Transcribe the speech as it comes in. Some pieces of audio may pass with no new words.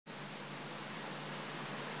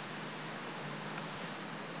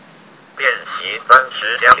习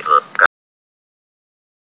30讲子改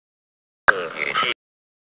语气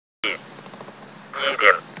1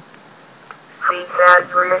点。He has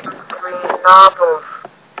written 3 novels.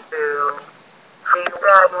 2. He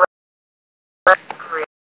has left 3.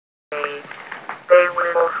 They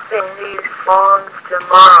will sing these songs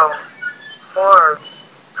tomorrow. 4.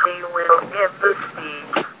 He will give the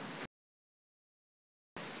speech.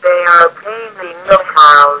 They are painting the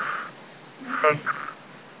house. 6.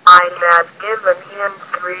 I have given him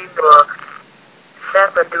 3 books.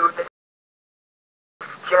 7. Do this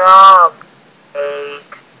job. 8.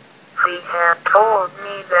 He had told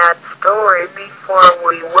me that story before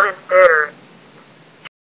we went there.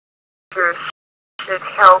 Teachers should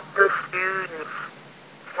help the students.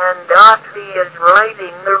 10. He is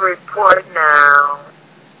writing the report now.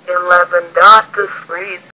 11. Just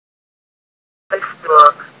read this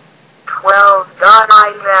book. 12.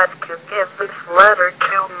 I had to give this letter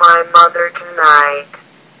to my mother tonight.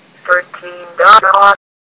 13. Ought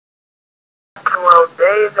to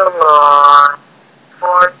obey the law.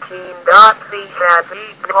 14. He has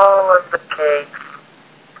eaten all of the cakes.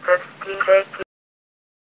 15.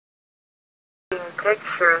 Taking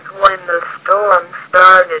pictures when the storm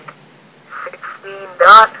started. 16.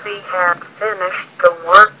 He had finished the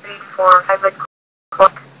work before 5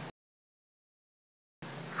 o'clock.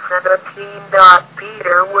 17.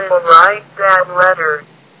 Peter will write that letter.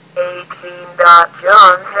 18.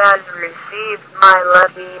 John has received my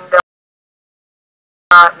letter.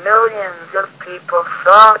 Millions of people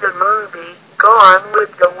saw the movie, Gone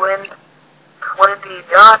with the Wind. 20.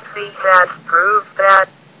 He has proved that.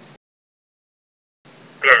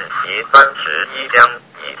 练习31将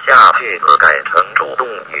以下句子改成主动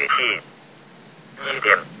语气1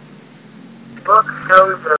点。Book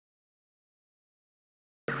shows us.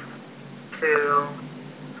 2.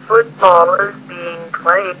 Football is being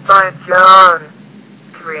played by John.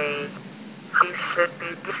 3. He should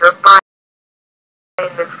be beaten by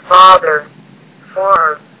his father.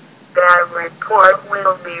 4. That report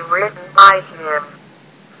will be written by him.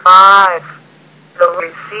 5. The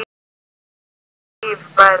receipt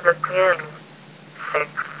by the king. 6.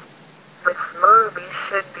 This movie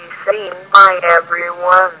should be seen by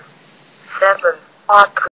everyone. 7.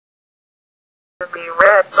 Ought to be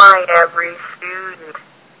read by every student.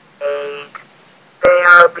 8. They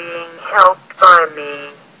are being helped by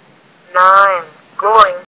me. 9.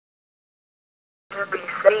 Going to be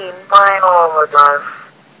seen by all of us.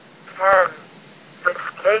 10. This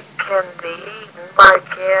cake can be eaten by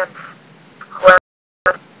kids. 12.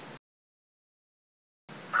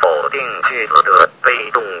 否定句子的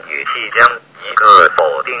被动语气将一个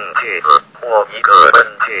否定句子或一个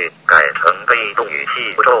问句改成被动语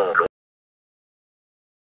气步骤如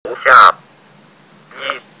下：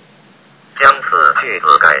 1. 将此句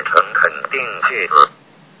子改成肯定句子。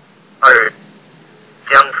 2.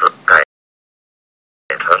 将此改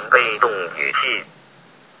成被动语气。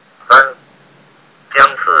 3.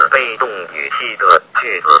 将此被动语气的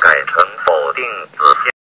句子改成否定子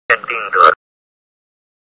限定的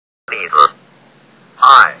例子。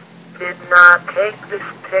 I did not take this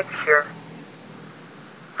picture.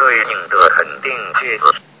 对应的肯定句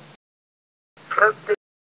子 Took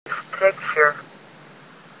this picture.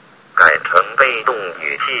 改成被动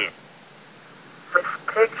语气。 This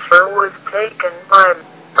picture was taken by me.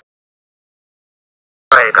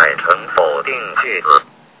 再改成否定句子。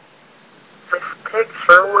 This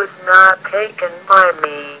picture was not taken by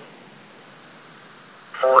me.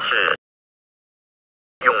 夫是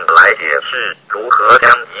用来解释如何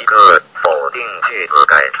将一个否定句子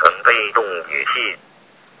改成被动语气。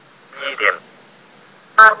1点。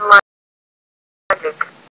 Not like it.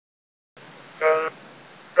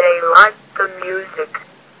 They liked the music.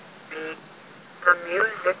 The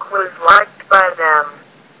music was liked by them.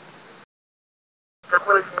 It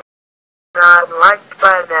was not liked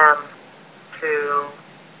by them. 2.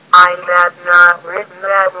 I had not written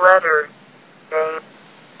that letter.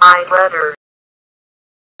 I letter.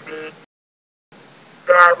 B.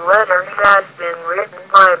 That letter has been written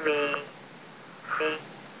by me. C.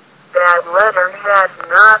 That letter has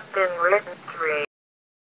not been written. 3.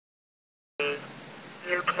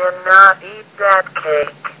 You cannot eat that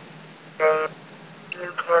cake. A.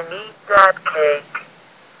 You can eat that cake.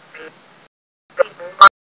 B. Eaten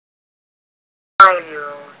by you.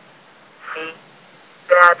 C.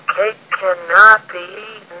 That cake cannot be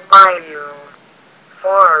eaten by you.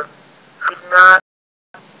 4. He's not.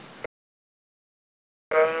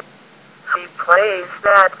 A. He plays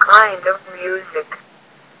that kind of music.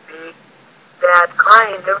 B. That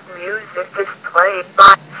kind of music is played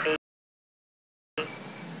by C.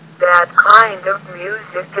 That kind of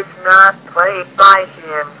music is not played by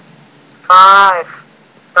him. 5.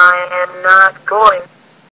 I am not going.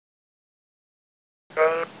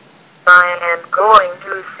 A. I am going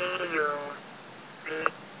to see you. B.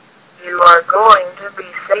 You are going to be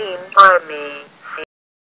seen by me. C.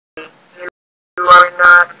 You are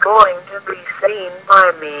not going to be seen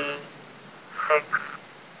by me. 6.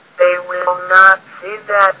 They will not see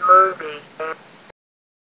that movie. A.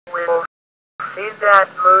 Will see that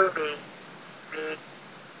movie. B.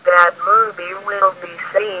 That movie will be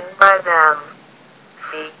seen by them.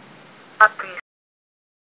 C. Not be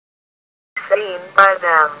seen by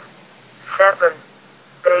them. 7.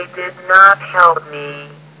 They did not help me.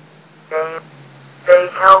 They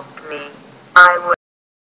helped me. I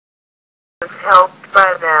was helped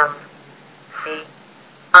by them. C.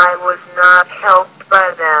 I was not helped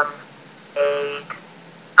by them. 8.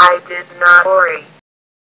 I did not worry.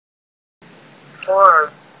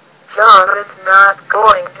 4. John is not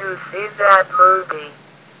going to see that movie.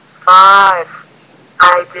 5.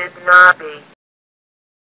 I did not be.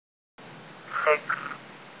 6.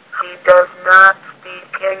 He does not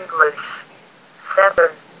speak English.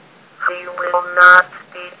 7. He will not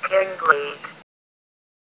speak English.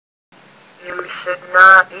 You should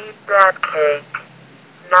not eat that cake.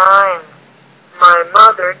 9. My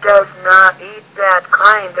mother does not eat that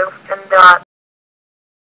kind of conduct.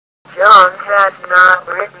 John has not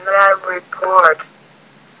written that report.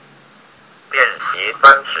 练习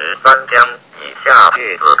33将以下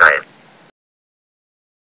句子改。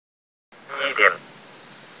1点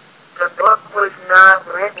The book was not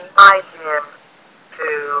written by him.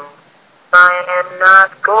 2. I am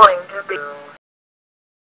not going to be.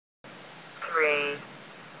 3.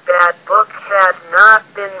 That book has not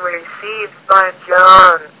been received by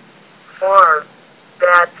John. 4.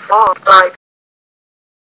 That's all by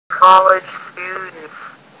college students.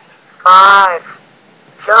 5.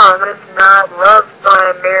 John is not loved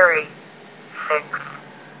by Mary. 6.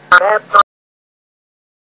 That's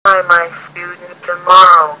by my student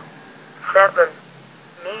tomorrow. 7.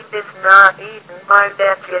 Meat is not eaten by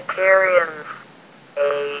vegetarians.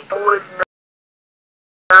 8. Was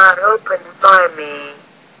not opened by me.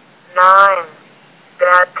 9.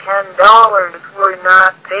 That $10 were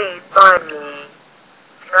not paid by me.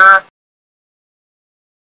 Not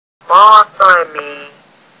bought by me.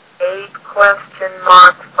 8 question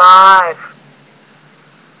mark 5.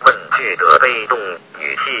 问句的被动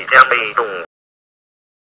语气将被动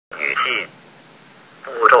语气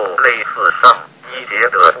步骤类似上一节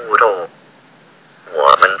的步骤。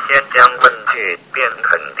我们先将问句变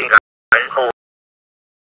肯定，然后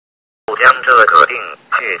将这个定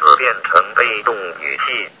句子变成被动语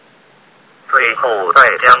气，最后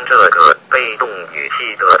再将这个被动语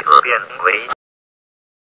气的子变为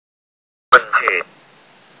问句。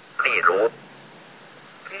例如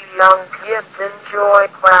Young kids enjoy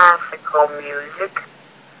classical music.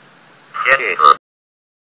 先句子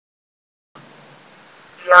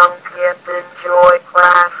Young kids enjoy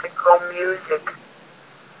classical music.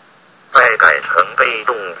 再改成被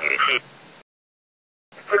动语气。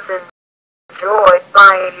Is enjoyed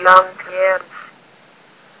by young kids.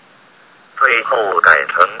 最后改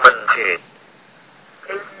成问句。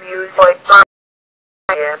Is music by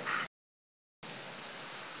kids.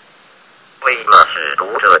 为了使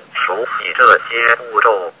读者熟悉这些步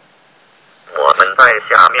骤，我们在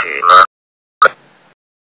下面举了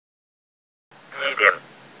1点。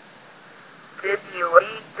Did you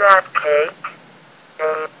eat that cake?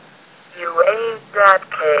 A. You ate that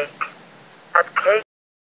cake. That cake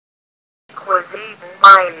was eaten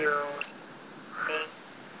by you. C.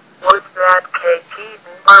 Was that cake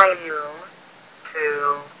eaten by you?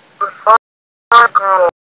 2. The farmer grow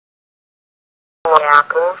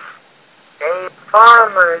apples. A.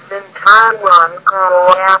 Farmers in Taiwan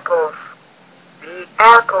grow apples. The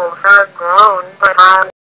apples are grown by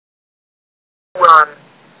Taiwan.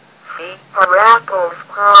 C. Are apples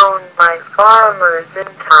grown by farmers in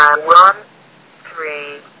Taiwan?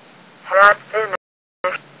 3. Had finished.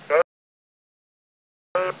 A.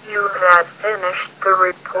 You had finished the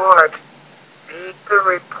report. B. The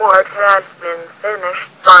report has been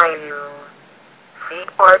finished by you. C.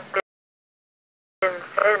 Or been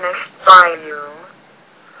finished by you.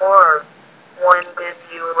 4. When did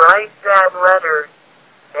you write that letter?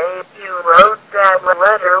 A. You wrote that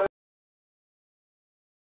letter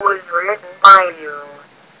was written by you.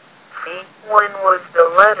 C. When was the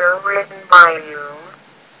letter written by you?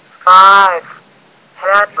 5.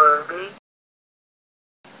 Had movie.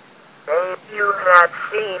 A. You had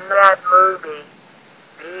seen that movie.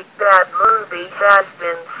 B. That movie has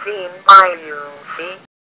been seen by you. C.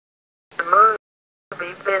 The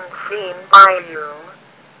movie been by you.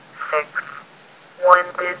 6. When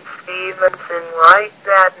did Stevenson write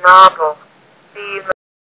that novel? Stevenson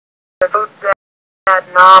wrote that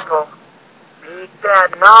novel. B.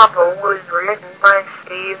 That novel was written by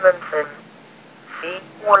Stevenson. C.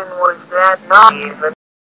 When was that novel?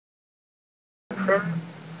 Stevenson.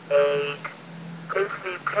 8. Is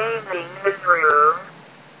he painting his room?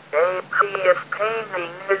 A. He is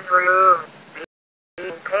painting his room. B.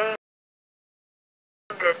 Being painted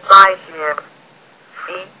by him.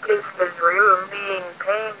 C. Is his room being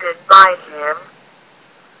painted by him?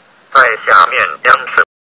 在下面将省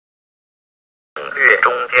略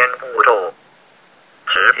中间步骤，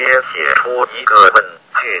直接写出一个问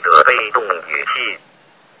句的被动语气。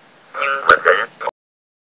英文人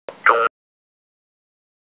中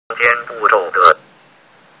间步骤的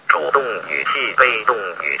主动语气、被动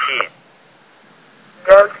语气。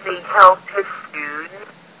Does he help his students?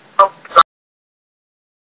 Helped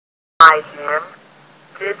by him?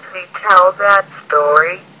 Did he tell that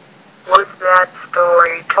story? Was that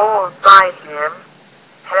story told by him?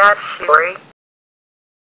 Has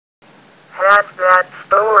that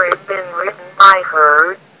story been written by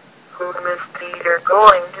her? Whom is Peter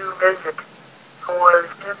going to visit? Who was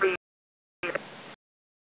to be?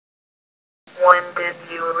 When did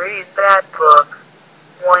you read that book?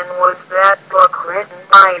 When was that book written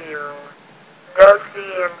by you? Does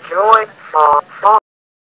he enjoy song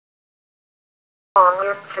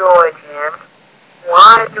enjoyed him?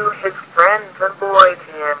 Why do his friends avoid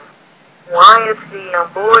him? Why is he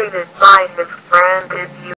avoided by his friend? Did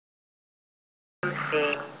you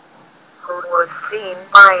see? Who was seen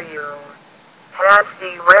by you? Has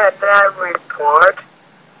he read that report?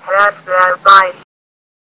 Has that by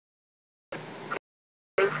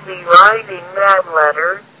Is he writing that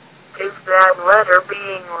letter? Is that letter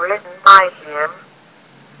being written by him?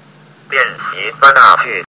 练习3大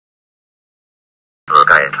句子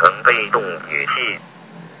改成被动语气。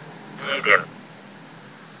1点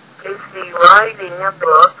Is he writing a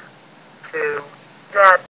book? 2.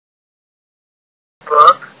 That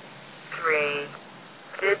book. 3.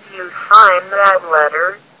 Did you sign that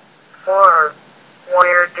letter? 4.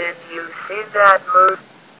 Where did you see that movie?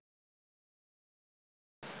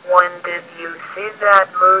 When did you see that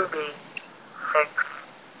movie? 6.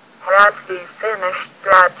 Has he finished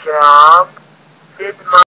that job? Did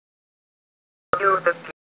Mom do the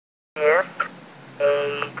gift?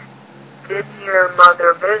 8. Did your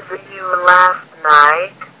mother visit you last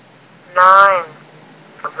night? 9.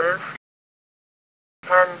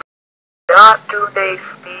 10. Do they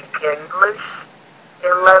speak English?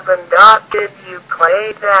 11. Did you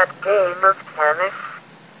play that game of tennis?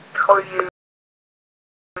 Told you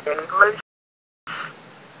English?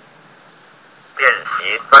 练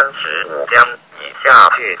习35将以下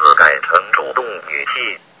句子改成主动语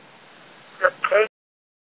气。The cake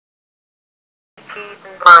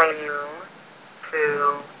eaten by you.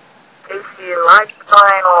 2. Is he liked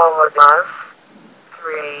by all of us?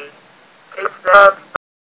 3. Is loved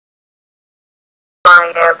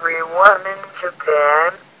by everyone in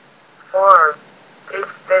Japan? 4. Is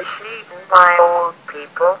fish eaten by old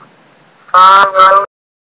people? 5.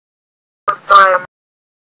 By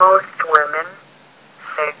most women.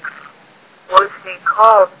 6. Was he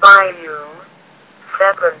called by you?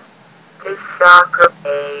 7. Is soccer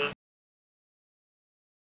 8.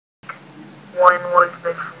 When was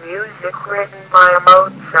this music written by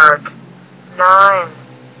Mozart? 9.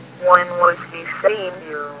 When was he seen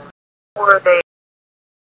you? Were they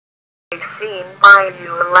seen by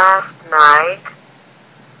you last night?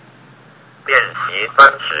 练习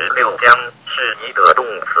36将适宜的动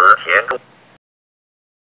词填入。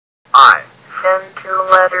I sent 2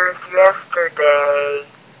 letters yesterday.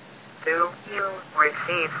 Do you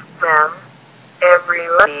receive them? Every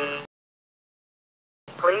letter.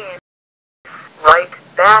 Please write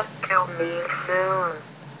back to me soon.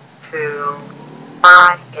 2.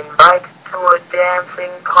 I invite to a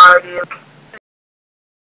dancing party.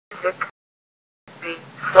 Music be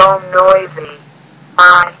so noisy.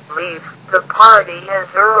 I leave the party as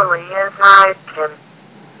early as I can.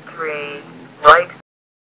 3. Write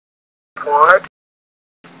report.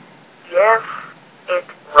 Yes, it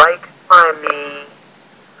right by me.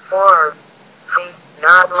 4. He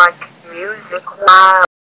not like music while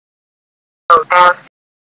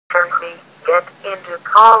after he get into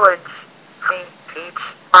college. He teach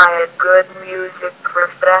by a good music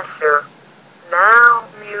professor. Now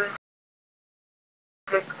music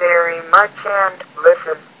very much and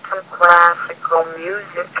listen to classical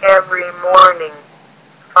music every morning.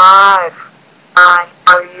 5. I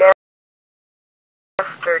are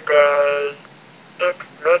yesterday. It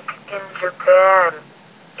make in Japan.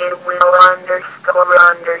 it will underscore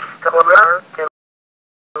to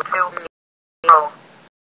know.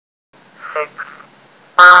 6.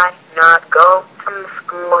 I not go to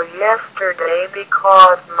school yesterday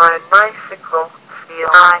because my bicycle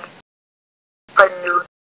I a new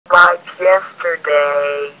bike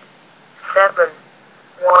yesterday. 7.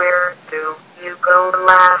 Where do you go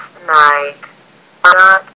last night?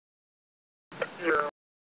 Not you.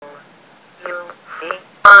 You see,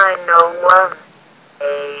 I know 1. 8.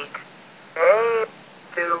 Hey,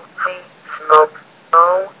 do he smoke?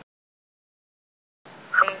 No.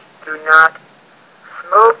 He do not.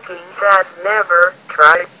 Smoking has never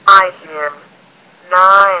tried by him.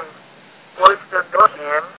 9. Was the book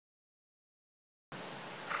him?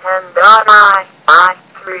 10. I buy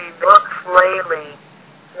 3 books lately.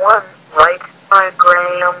 1. Right by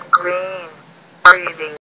Graham Greene.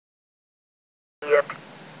 Reading it.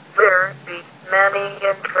 There be many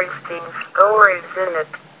interesting stories in it.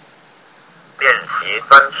 练习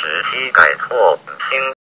37改错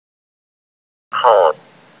星号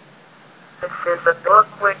This is a book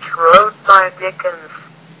which wrote by Dickens.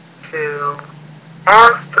 2.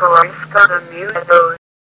 Asterisk the mutos.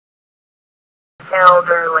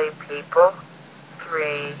 Elderly people.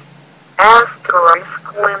 3.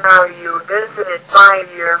 Asterisk when are you visited by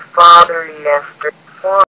your father yesterday?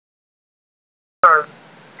 4.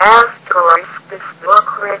 Asterisk this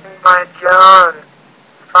book written by John.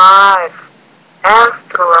 5.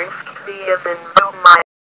 Asterisk he is in my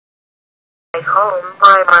home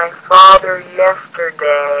by my father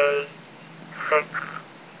yesterday. 6.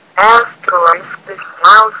 Asterisk this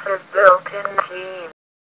house is built in team.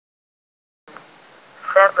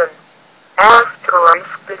 7.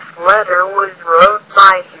 Asterisk this letter was wrote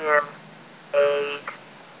by him. 8.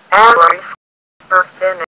 Asterisk for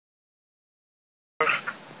finished.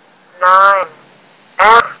 9.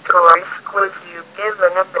 Asterisk was you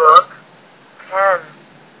given a book? 10.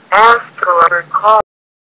 Asterisk called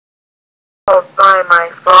by my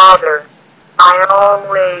father. I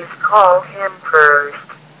always call him first.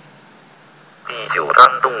 第9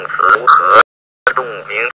章动词如何动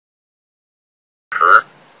名词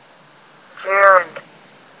Gerund.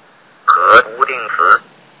 和无定词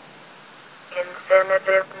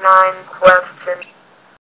Infinitive 9 question.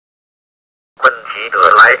 问题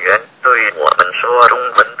的来源对我们说中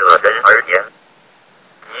文的人而言，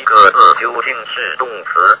一个字究竟是动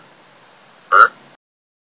词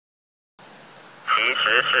其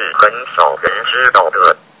实是很少人知道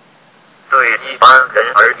的。对一般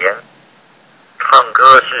人而言，唱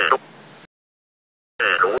歌是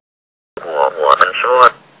如果我们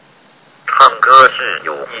说唱歌是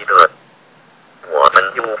有益的，我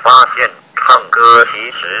们又发现唱歌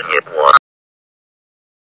其实也我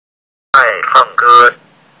爱唱歌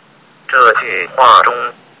这句话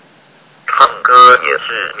中，唱歌也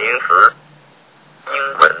是名词，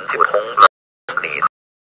英文就通了理，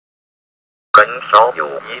很少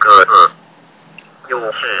有一个字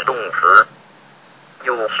又是动词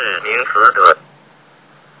又是名词的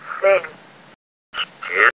Sing.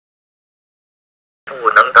 绝不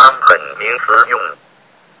能当本名词用，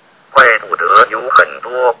怪不得有很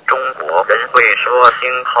多中国人会说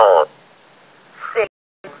星号 Sing.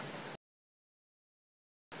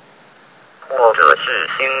 或者是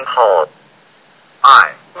星号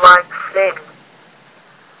爱。 Like sing.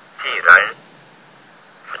 既然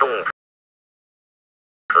动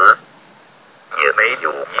词也没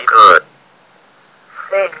有一个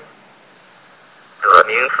Sing. 的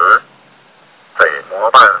名词，本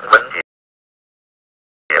模板文解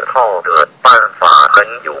套的办法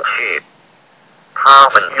很有趣，他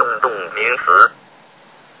们用动名词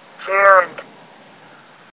Gerund.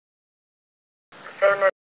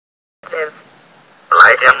 Infinitive.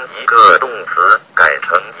 来将一个动词改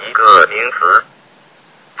成一个名词。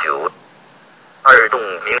9. 二动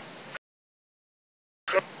名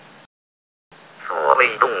所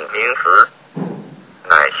谓动名词，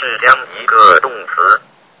乃是将一个动词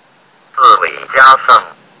字尾加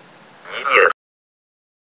上一列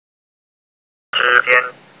之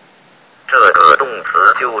间，这个动词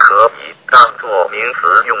就可以当作名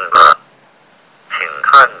词用了。请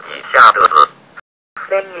看以下的字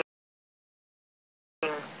Singing.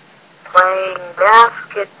 Playing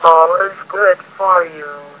basketball is good for you.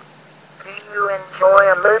 Do you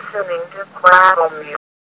enjoy listening to classical music?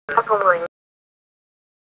 Traveling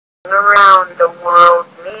around the world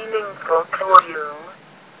meaningful to you?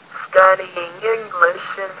 Studying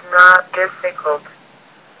English is not difficult.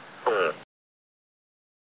 动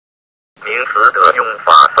名词的用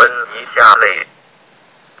法分以下类：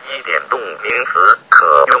一点动名词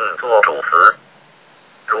可用作主词，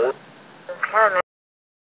如 Tennis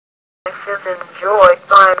is enjoyed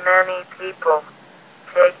by many people.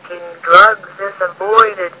 Taking drugs is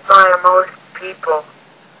avoided by most people.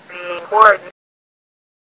 Being important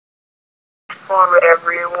for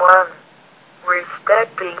everyone.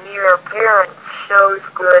 Respecting your parents shows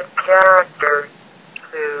good character.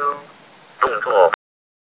 2. 动作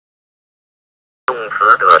动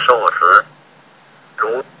词的受词，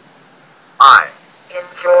如爱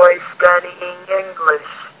Enjoy studying English.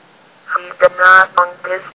 He did not long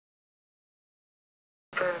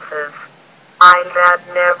distances. I had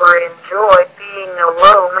never enjoyed being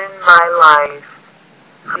alone in my life.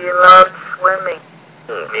 He loves swimming.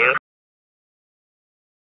 名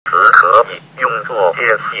词可以用作介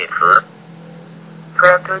系词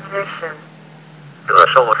Preposition. 的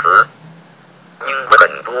受词，英文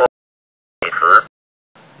很多词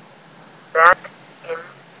That, in,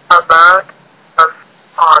 about, of,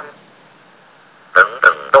 on. 等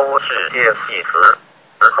等都是介系词，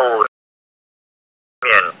后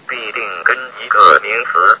面必定跟一个名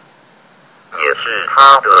词，也是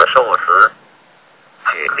它的受词。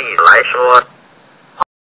举例来说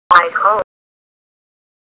I hope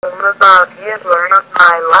about Hitler of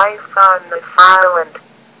my life on this island.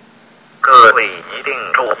 各位一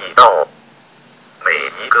定注意到，每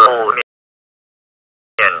一个后面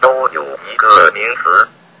都有一个名词，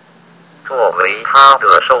作为它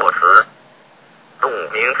的受词。动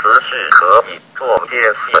名词是可以做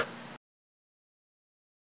介系的，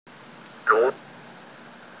如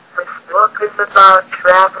This book is about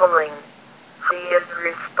traveling. He is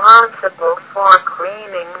responsible for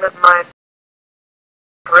cleaning that my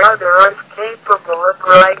brother is capable of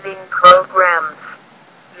writing programs.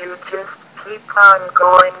 You just keep on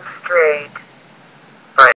going straight.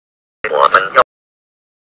 我们要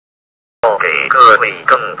给各位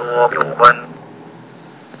更多有关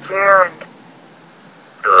Gerund.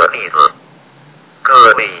 的例子，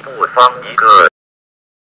各位不妨一个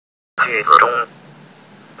句子中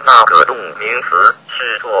那个动名词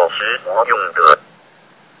是做时活用的。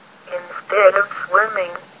Instead of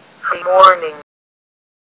swimming, he morning.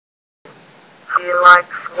 He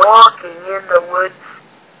likes walking in the woods.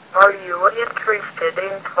 Are you interested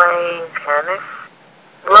in playing tennis?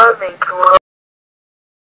 Loving to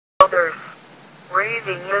others.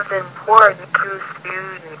 Reading is important to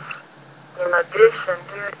students. In addition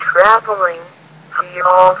to traveling, he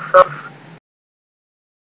also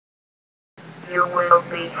you will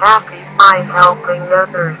be happy by helping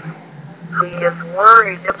others. He is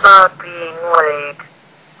worried about being late.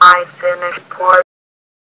 I finished port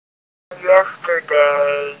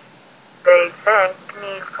yesterday. They thanked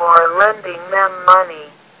me for lending them money.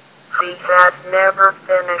 He has never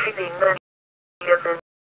finished eating and he is in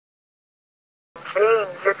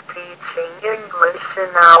change of teaching English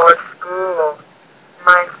in our school.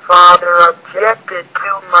 My father objected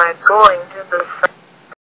to my going to the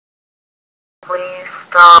Please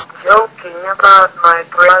stop joking about my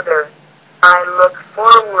brother. I look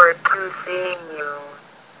forward to seeing you.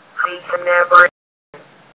 He can never.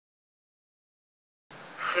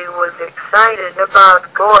 She was excited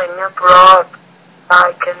about going abroad.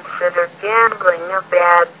 I consider gambling a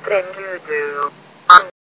bad thing to do. I'm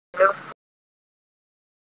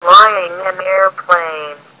flying an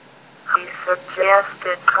airplane. He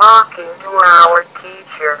suggested talking to our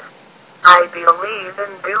teacher. I believe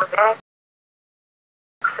in doing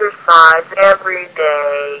exercise every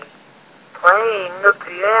day. Playing the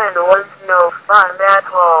piano is no fun at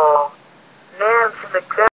all. Nan's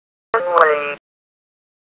late.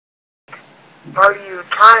 Are you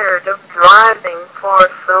tired of driving for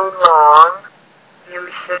so long? You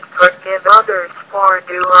should forgive others for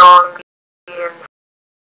doing wrong. He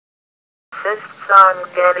insists on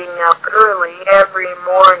getting up early every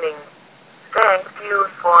morning. Thank you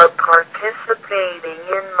for participating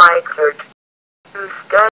in my church. To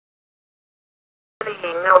studying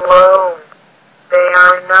alone. They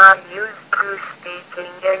are not used to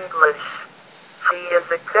speaking English. She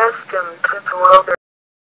is accustomed to others.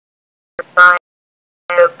 I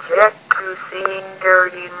object to seeing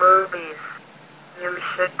dirty movies. You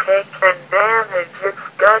should take advantage of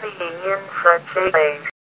studying in such a age.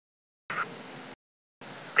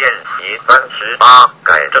 练习38，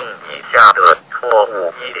改正以下的错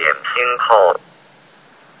误一点星号。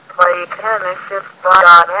Play tennis is but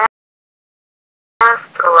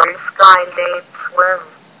asterisk I date swim.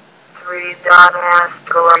 3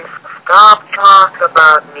 asterisk stop talk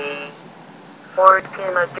about me. 4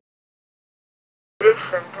 in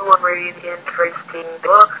addition to read interesting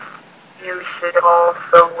books, you should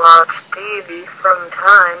also watch TV from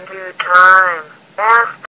time to time.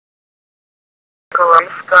 Asterisk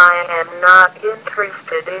I am not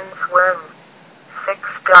interested in swim.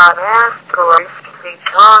 6. He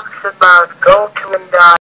talks about go to and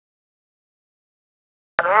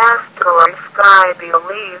I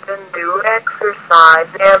believe and do exercise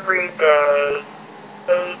every day.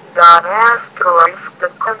 8. The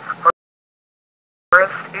transfer for a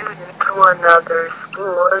student to another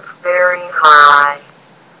school is very high.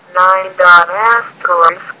 9.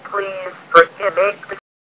 Please forgive me the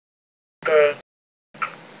mistake.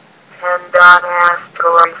 10.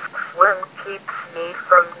 Swim keeps me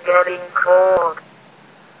from getting cold.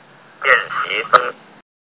 练习3，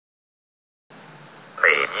每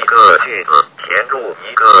一个句子填入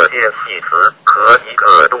一个介系词和一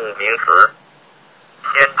个动名词。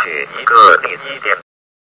先举一个例子点。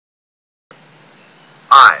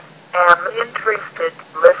I am interested.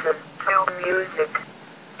 Listen to music.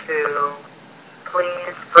 2.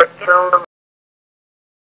 Please forgive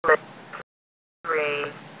me.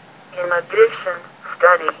 3. In addition,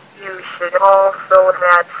 study. You should also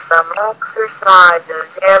have some exercises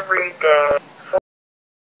every day.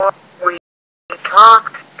 4. We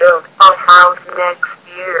talked build a house next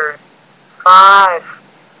year. 5.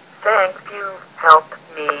 Thank you, help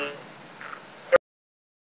me.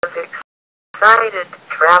 Is excited to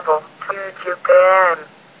travel to Japan.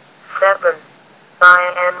 7.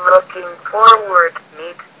 I am looking forward to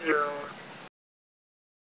meet you.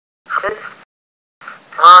 6.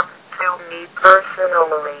 Talk to me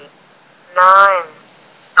personally. 9.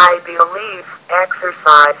 I believe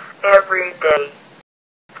exercise every day.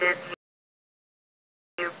 Did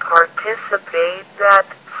you participate that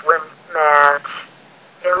swim match?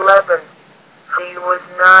 11. He was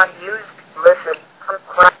not used. Listen to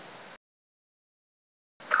class.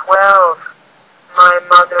 12. My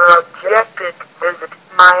mother objected to visit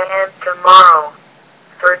my aunt tomorrow.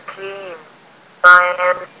 13. I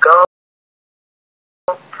am go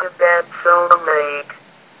to bed so late.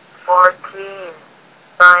 14.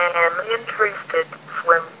 I am interested to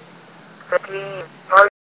swim. 15. Are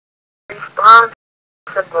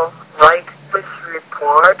responsible, write this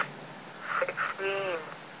report. 16.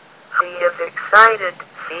 He is excited to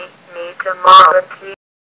see me tomorrow. He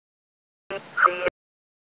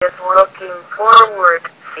is looking forward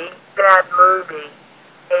to see that movie.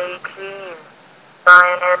 18.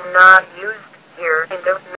 I am not used here in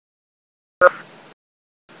the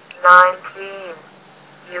 19.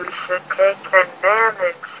 You should take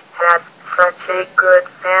advantage of such a good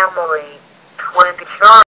family. 20.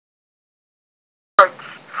 Charge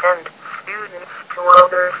send students to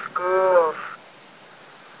other schools.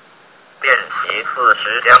 练习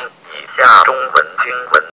40将以下中文经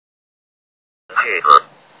文句子。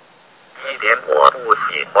1点我不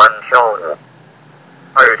喜欢跳舞。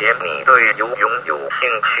2点你对游泳有兴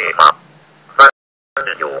趣吗？3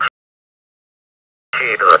是有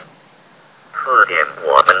趣的。4点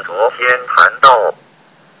我们昨天谈到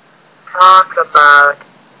Talk about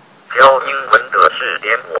教英文的4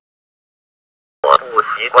点我不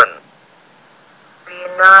习惯 be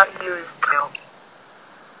not used to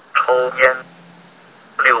抽烟。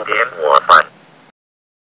6点我反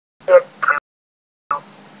get to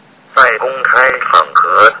在公开场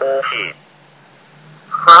合呼气。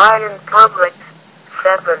cry in public.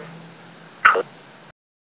 7.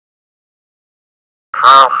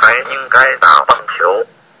 他还应该打棒球。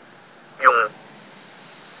用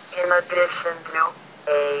In addition to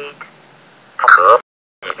 8. 可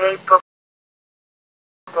以 Capable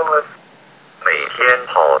of 每天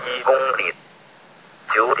跑1公里。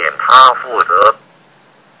9点他负责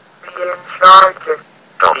be in charge of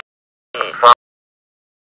找地方。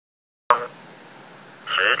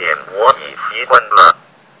10点我已习惯了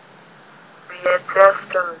be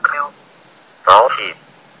accustomed to 早起。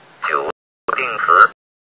9定词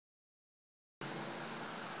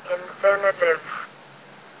infinitives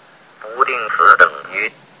不定词等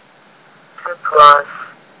于 to plus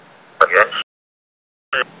原式。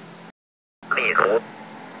例如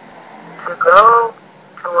to go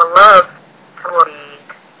to a love to a lead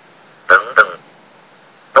等等，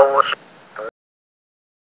都是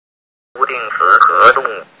不定词和动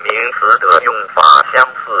名词的用法相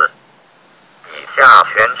似。以下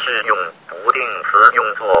全是用不定词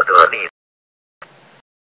用作的例子。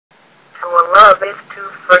To love is to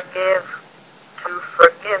forgive. To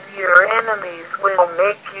forgive your enemies will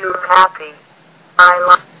make you happy. I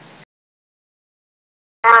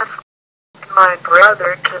asked my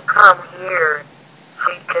brother to come here.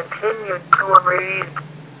 He continued to read.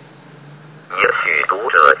 也许读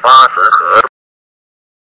者发词和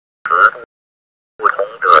词不同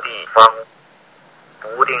的地方，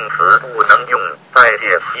不定词不能用在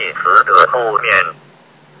介系词的后面。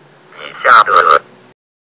以下的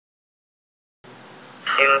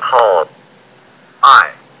星号 I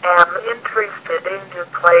Am interested in to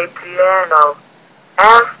play piano.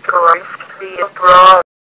 Asterisk the abroad.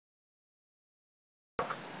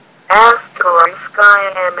 Asterisk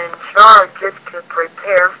I am in charge of to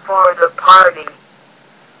prepare for the party.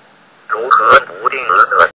 如何不定词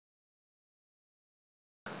的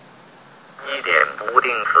一点不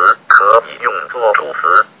定词可以用作主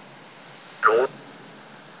词，如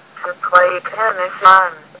To play tennis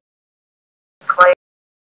on. Play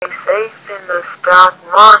safe in the stock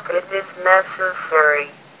market is necessary.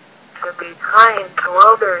 To be kind to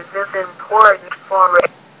others is important for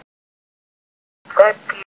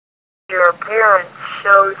respect. Your parents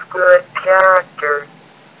shows good character.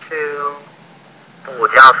 To 不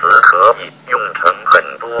加词可以用成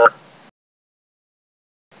很多。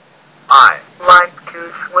I like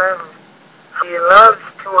to swim. He loves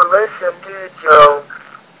to listen to jokes.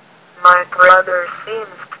 My brother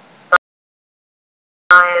seems to.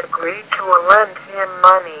 I agree to lend him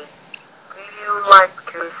money. Do you like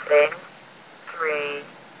to sing? 3.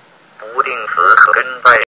 不定词可跟在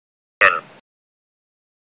前，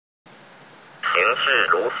形式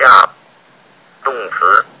如下：动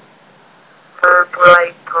词 Verb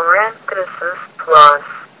right parenthesis plus.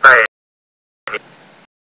 在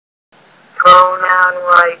Pronoun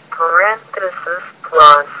right parenthesis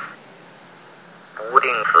plus. 不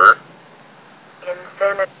定词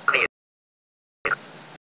Infinite.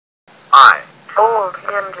 I Told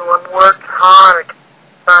him to work hard.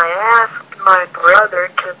 I asked my brother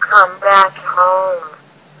to come back home.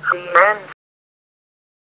 He ends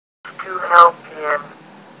to help him.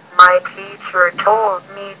 My teacher told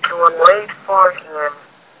me to wait for him.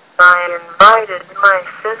 I invited my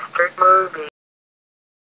sister to movie.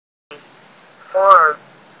 4.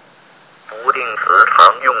 不定词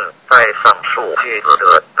常用在上述句子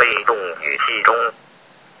的被动语气中。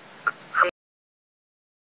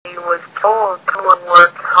He was told to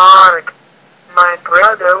work hard. My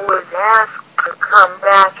brother was asked to come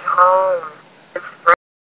back home. His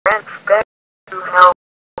friends begged to help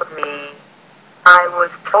me. I was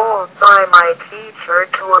told by my teacher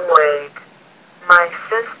to wait. My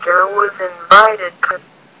sister was invited to.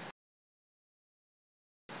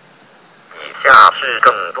 以下是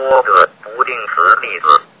更多的不定词例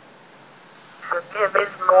子。To give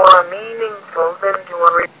is more meaningful than to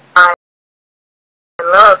read. I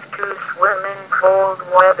love to swim in cold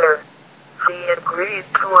weather. He agreed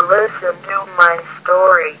to listen to my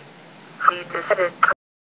story. He decided to.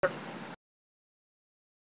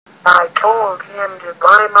 I told him to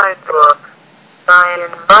buy my book. I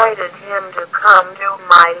invited him to come to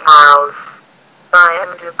my house. I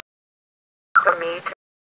am to meet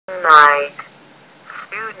tonight.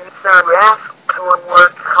 Students are asked to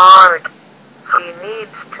work hard. He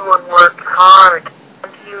needs to work hard.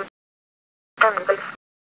 And you send this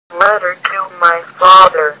letter to my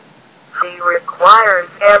father. He requires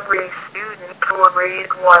every student to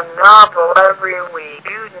read one novel every week.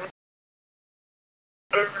 Student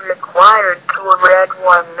is required to read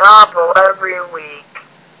one novel every week.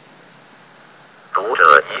 读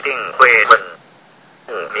者一定会问，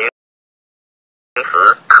名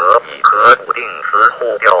词可以和不定词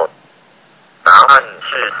互调？答案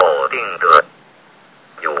是否定的。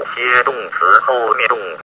有些动词后面动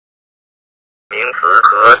名词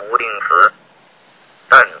和不定词，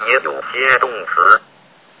但也有些动词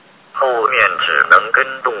后面只能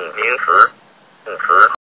跟动名词，动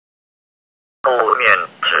词后面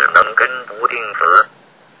只能跟不定词。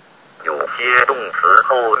有些动词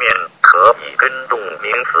后面可以跟动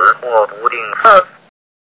名词或不定词。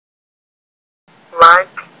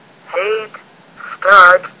Like, hate,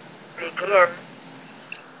 start, begin.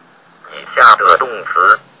 以下的动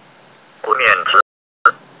词后面只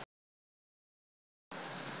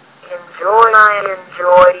Enjoy, I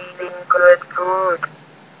enjoy eating good food.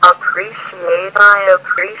 Appreciate, I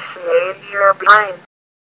appreciate your kind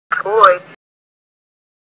toy.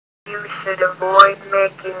 You should avoid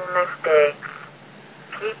making mistakes.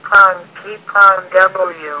 Keep on,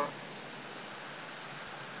 W.